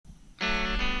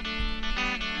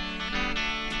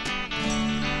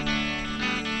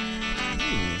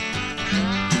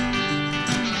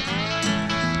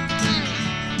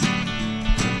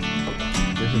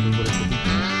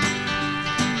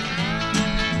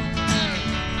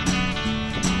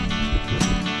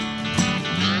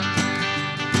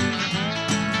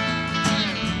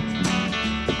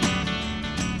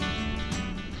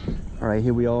right,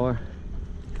 here we are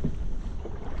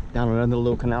down another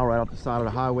little canal right off the side of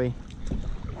the highway.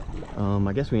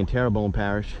 I guess we're in Terrebonne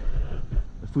Parish.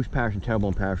 The Fouche Parish and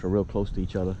Terrebonne Parish are real close to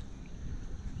each other.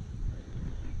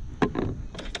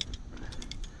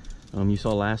 You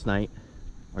saw last night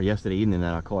or yesterday evening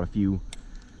that I caught a few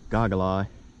goggle eye.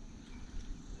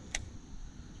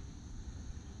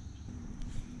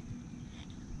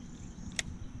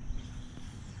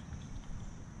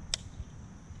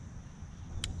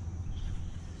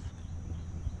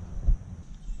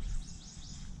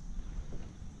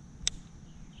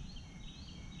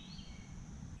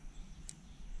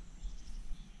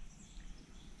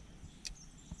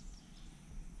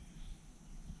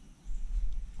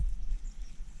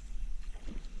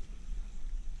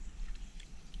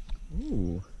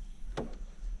 Ooh,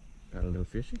 got a little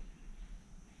fishy.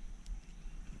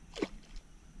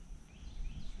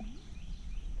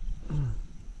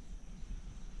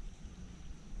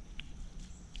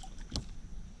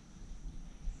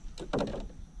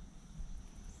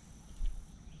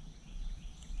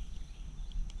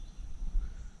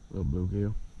 Little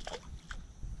bluegill.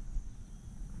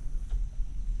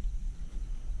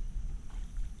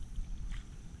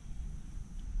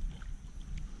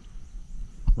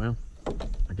 Well,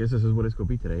 I guess this is what it's gonna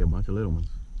be today, a bunch of little ones.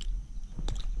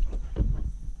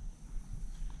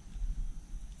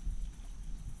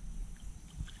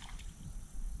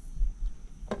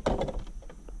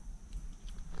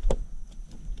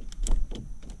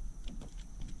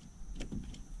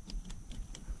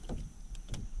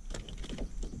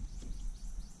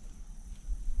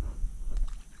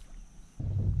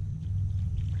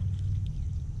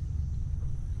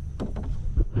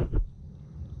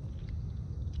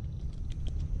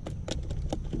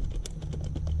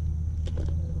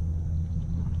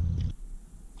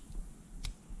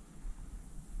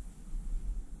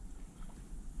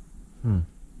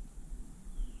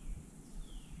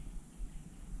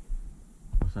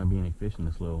 Must not be any fish in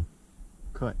this little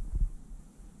cut.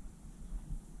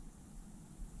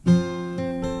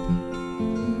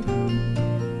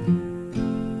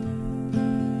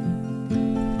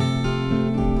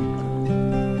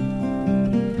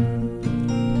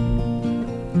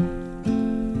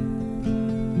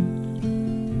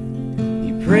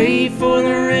 You pray for the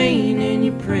rain and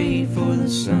you pray for the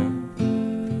sun,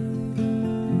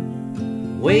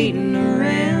 waiting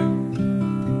around,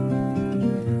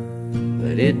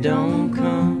 but it don't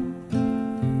come.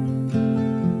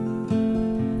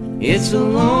 It's a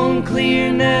long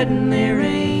clear night and there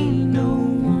ain't no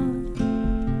one.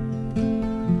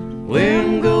 Where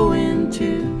I'm going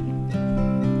to,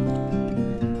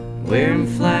 where I'm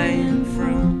flying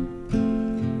from.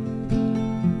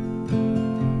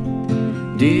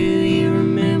 Do you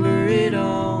remember it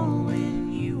all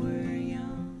when you were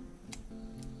young?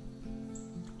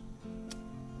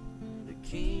 The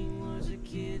king was a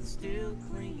kid still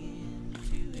clinging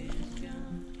to his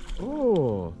gun.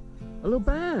 Oh, a little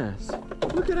bass.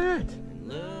 Look at that. And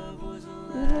love was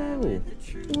alive with the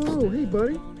truth. Whoa, hey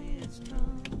buddy. On its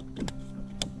tongue.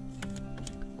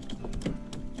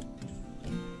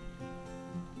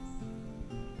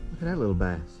 Look at that little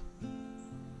bass.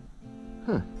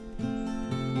 Huh.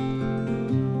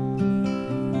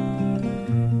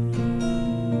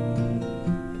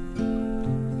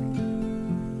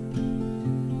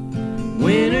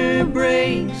 Winter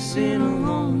breaks in a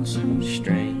lonesome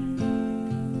strain,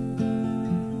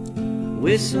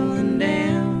 whistling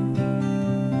down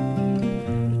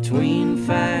between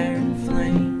fire and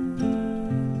flame.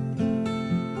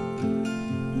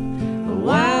 A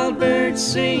wild bird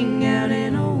sing out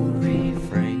an old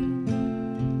refrain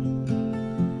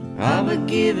of a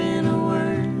given a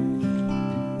word.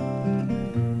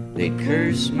 They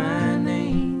curse my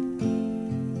name.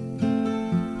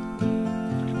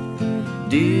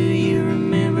 Do you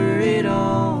remember it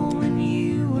all when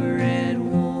you were at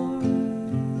war?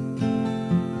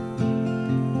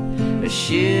 A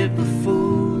ship of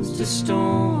fools to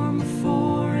storm a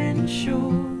foreign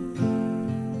shore,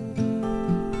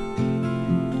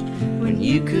 when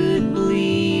you could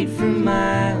bleed for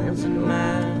miles and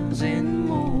miles and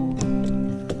more.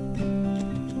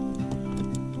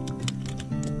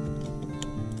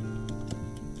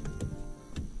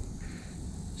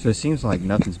 So it seems like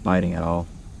nothing's biting at all.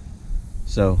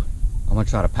 So I'm gonna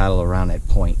try to paddle around that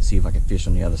point, see if I can fish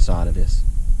on the other side of this.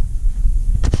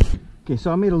 Okay,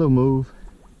 so I made a little move.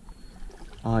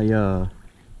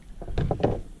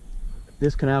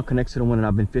 This canal connects to the one that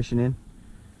I've been fishing in.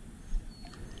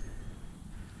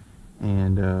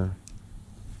 And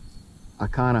I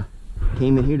kind of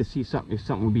came in here to see something, if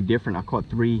something would be different. I caught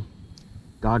 3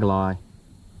 goggle eye,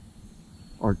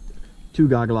 or 2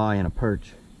 goggle eye and a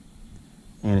perch.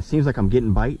 and it seems like I'm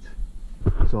getting bite,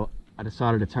 so I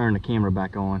decided to turn the camera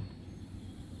back on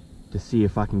to see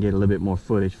if I can get a little bit more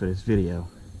footage for this video.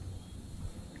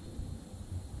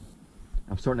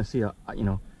 I'm starting to see you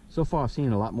know, so far I've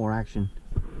seen a lot more action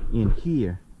in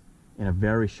here in a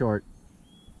very short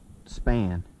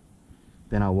span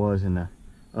than I was in the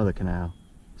other canal.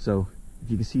 So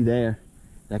if you can see there,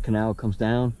 that canal comes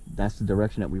down, that's the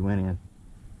direction that we went in,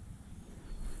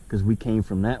 because we came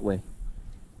from that way.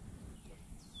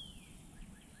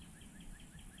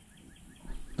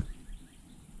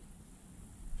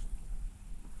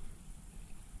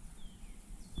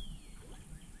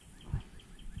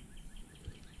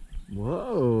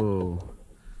 Whoa,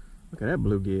 look at that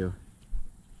bluegill.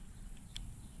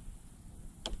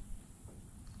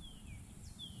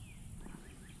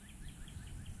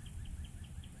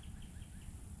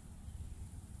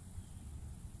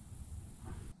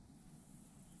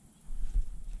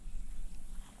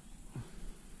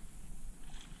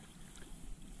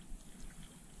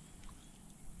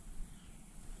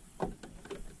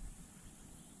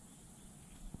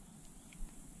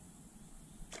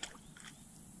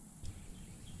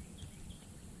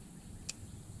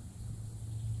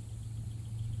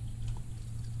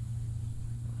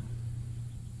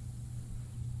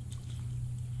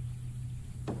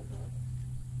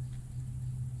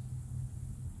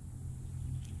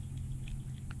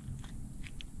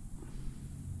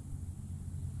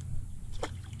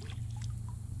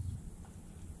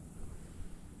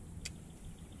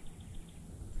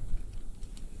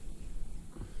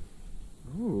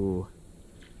 Ooh,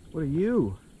 what are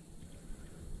you?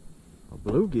 A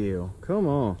bluegill, come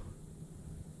on.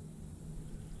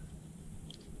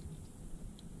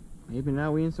 Maybe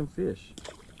now we in some fish.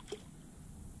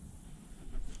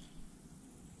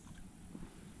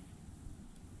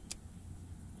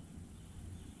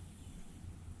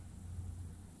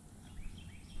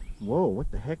 Whoa,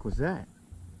 what the heck was that?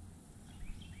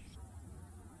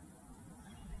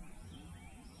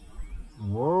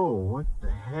 Whoa, what the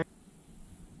heck?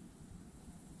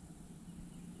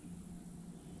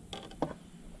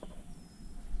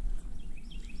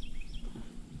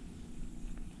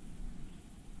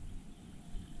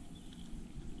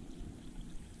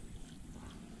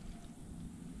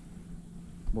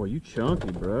 Boy, you chunky,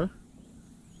 bruh.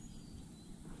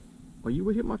 Oh, you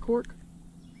would hit my cork?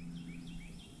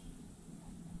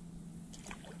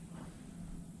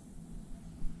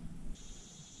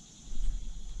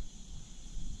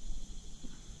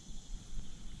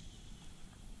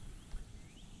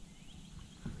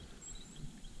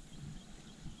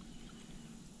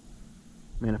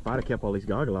 Man, if I'd have kept all these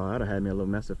goggle eyes, I'd have had me a little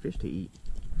mess of fish to eat.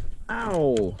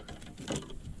 Ow!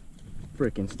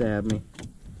 Frickin' stabbed me.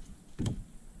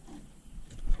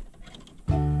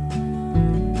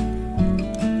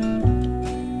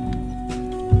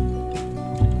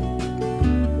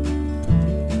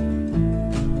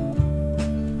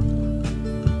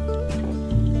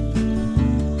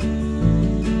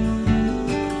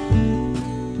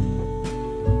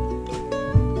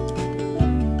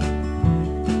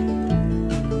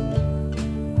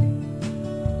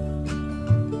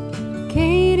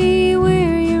 Katie,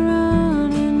 where you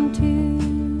running to?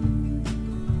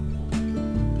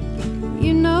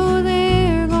 You know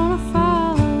they're gonna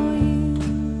follow you,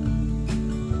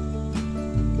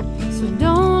 so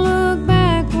don't look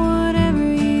back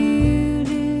whatever you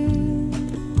do.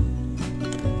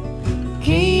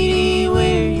 Katie,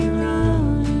 where you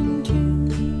running to?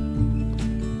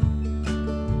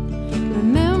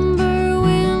 Remember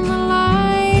when the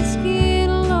lights get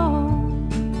low,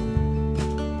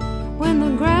 when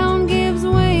the ground gives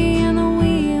way and the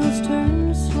wheels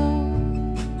turn slow,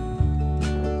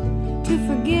 to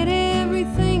forget it